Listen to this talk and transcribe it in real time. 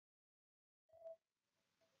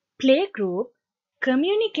Playgroup,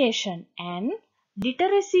 communication and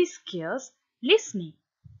literacy skills listening.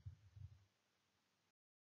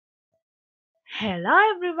 Hello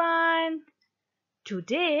everyone!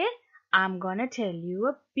 Today I'm gonna tell you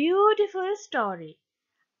a beautiful story.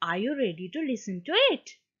 Are you ready to listen to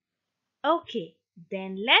it? Okay,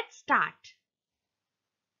 then let's start.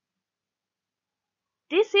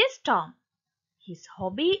 This is Tom. His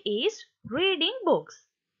hobby is reading books.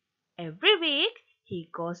 Every week he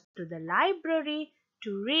goes to the library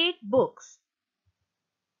to read books.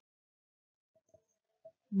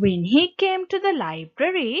 When he came to the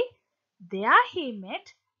library, there he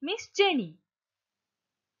met Miss Jenny.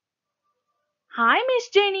 Hi, Miss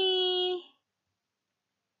Jenny.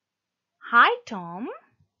 Hi, Tom.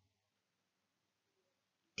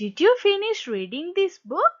 Did you finish reading this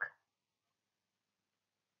book?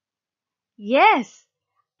 Yes,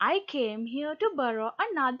 I came here to borrow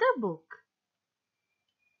another book.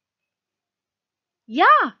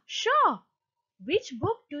 Yeah, sure. Which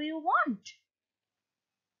book do you want?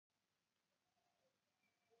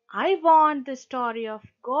 I want the story of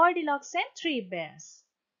Goldilocks and Three Bears.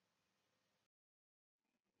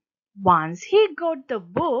 Once he got the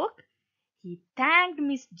book, he thanked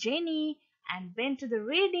Miss Jenny and went to the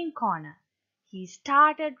reading corner. He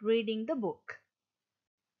started reading the book.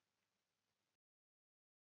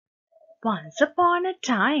 Once upon a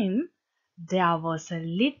time, there was a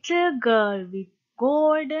little girl with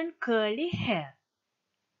golden curly hair.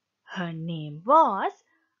 Her name was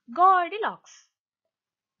Goldilocks.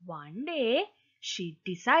 One day, she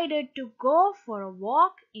decided to go for a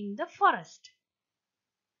walk in the forest.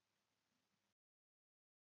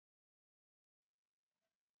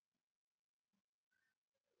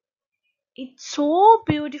 It's so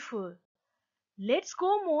beautiful. Let's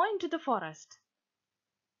go more into the forest.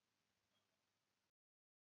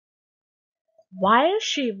 While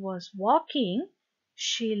she was walking,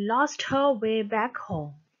 she lost her way back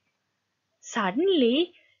home.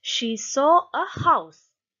 Suddenly, she saw a house.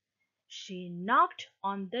 She knocked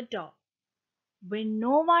on the door. When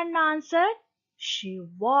no one answered, she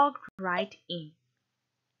walked right in.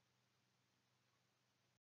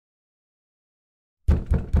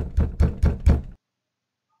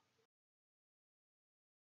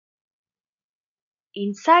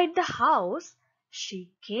 Inside the house, she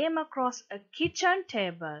came across a kitchen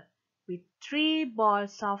table with three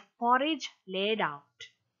bowls of porridge laid out.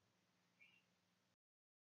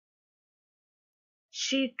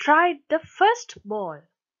 She tried the first bowl.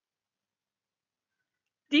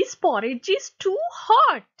 This porridge is too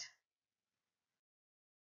hot.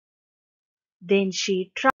 Then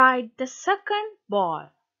she tried the second bowl.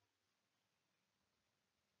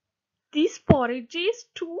 This porridge is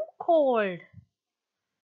too cold.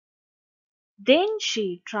 Then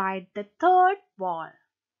she tried the third bowl.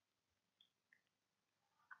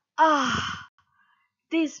 Ah,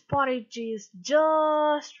 this porridge is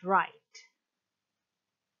just right.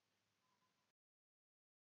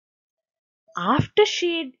 After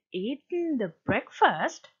she'd eaten the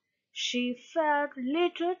breakfast, she felt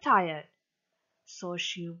little tired, so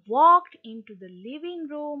she walked into the living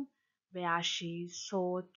room where she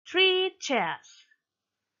saw three chairs.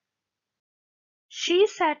 She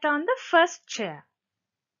sat on the first chair.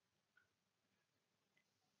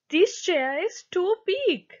 This chair is too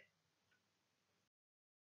big.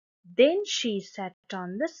 Then she sat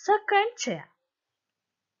on the second chair.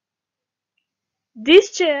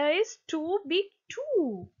 This chair is too big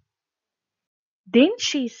too. Then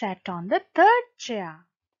she sat on the third chair.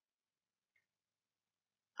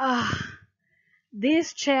 Ah,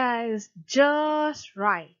 this chair is just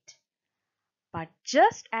right. But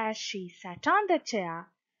just as she sat on the chair,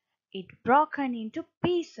 it broken into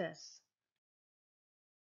pieces.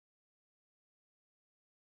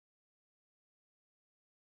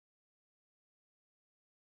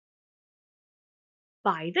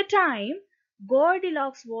 By the time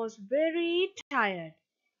Goldilocks was very tired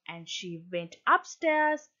and she went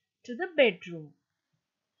upstairs to the bedroom.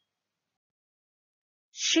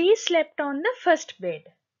 She slept on the first bed.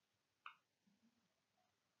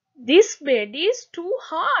 This bed is too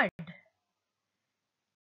hard.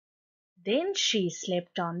 Then she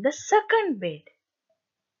slept on the second bed.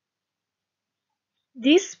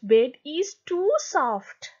 This bed is too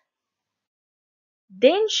soft.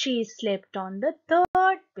 Then she slept on the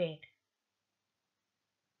third bed.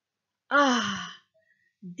 Ah,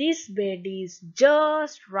 this bed is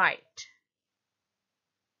just right.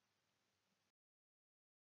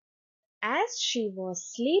 As she was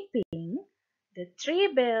sleeping, the three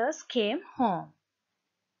bears came home.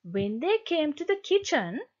 When they came to the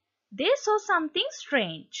kitchen, they saw something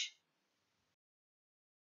strange.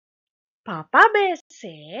 Papa Bear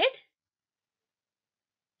said,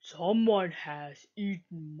 "Someone has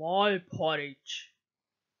eaten my porridge."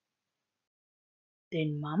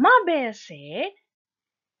 Then Mama Bear said,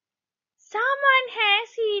 "Someone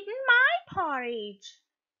has eaten my porridge."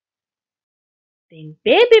 Then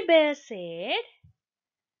Baby Bear said,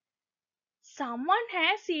 "Someone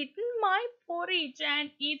has eaten my porridge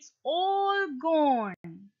and it's all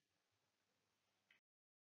gone."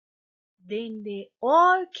 Then they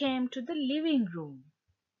all came to the living room.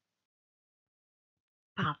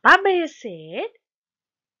 Papa Bear said,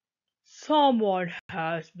 "Someone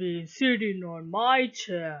has been sitting on my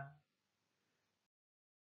chair."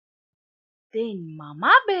 Then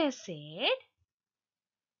Mama Bear said,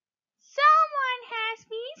 "Someone has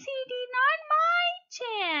been sitting on my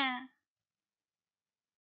chair."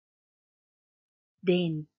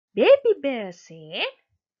 Then Baby Bear said,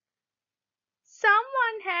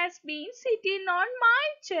 "Someone has been sitting on my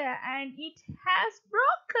chair and it has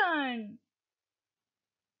broken."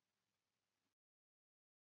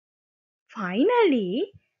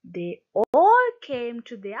 Finally, they all came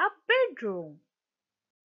to their bedroom.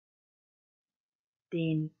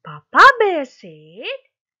 Then Papa Bear said,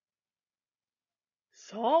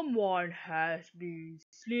 "Someone has been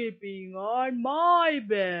sleeping on my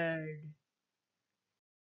bed."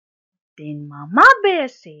 Then Mama Bear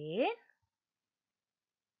said,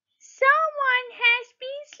 "Someone has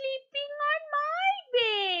been sleeping on my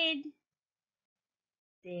bed."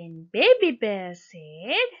 Then Baby Bear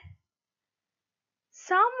said,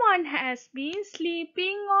 "Someone has been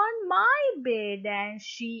sleeping on my bed and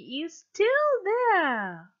she is still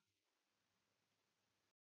there."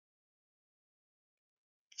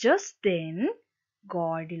 Just then,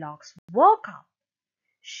 Goldilocks woke up.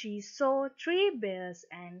 She saw three bears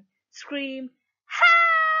and screamed,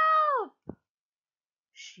 "Help!"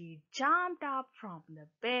 She jumped up from the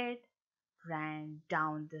bed, ran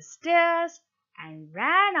down the stairs, and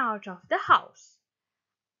ran out of the house.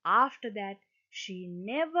 After that, she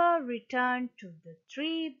never returned to the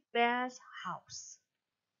three bears' house.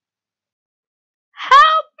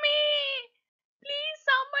 "Help me! Please,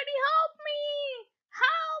 somebody help me!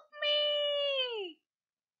 Help me!"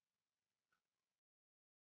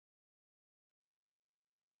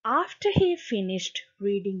 After he finished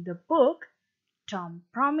reading the book, Tom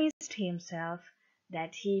promised himself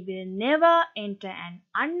that he will never enter an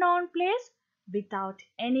unknown place without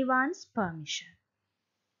anyone's permission.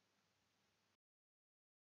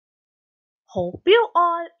 Hope you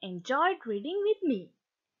all enjoyed reading with me.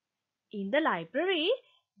 In the library,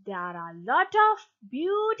 there are a lot of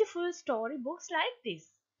beautiful storybooks like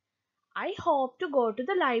this. I hope to go to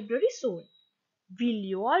the library soon. Will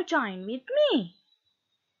you all join with me?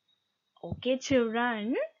 Okay,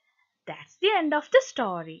 children, that's the end of the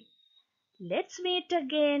story. Let's meet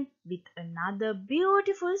again with another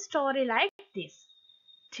beautiful story like this.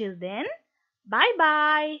 Till then, bye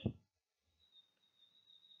bye.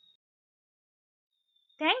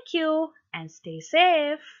 Thank you and stay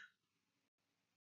safe.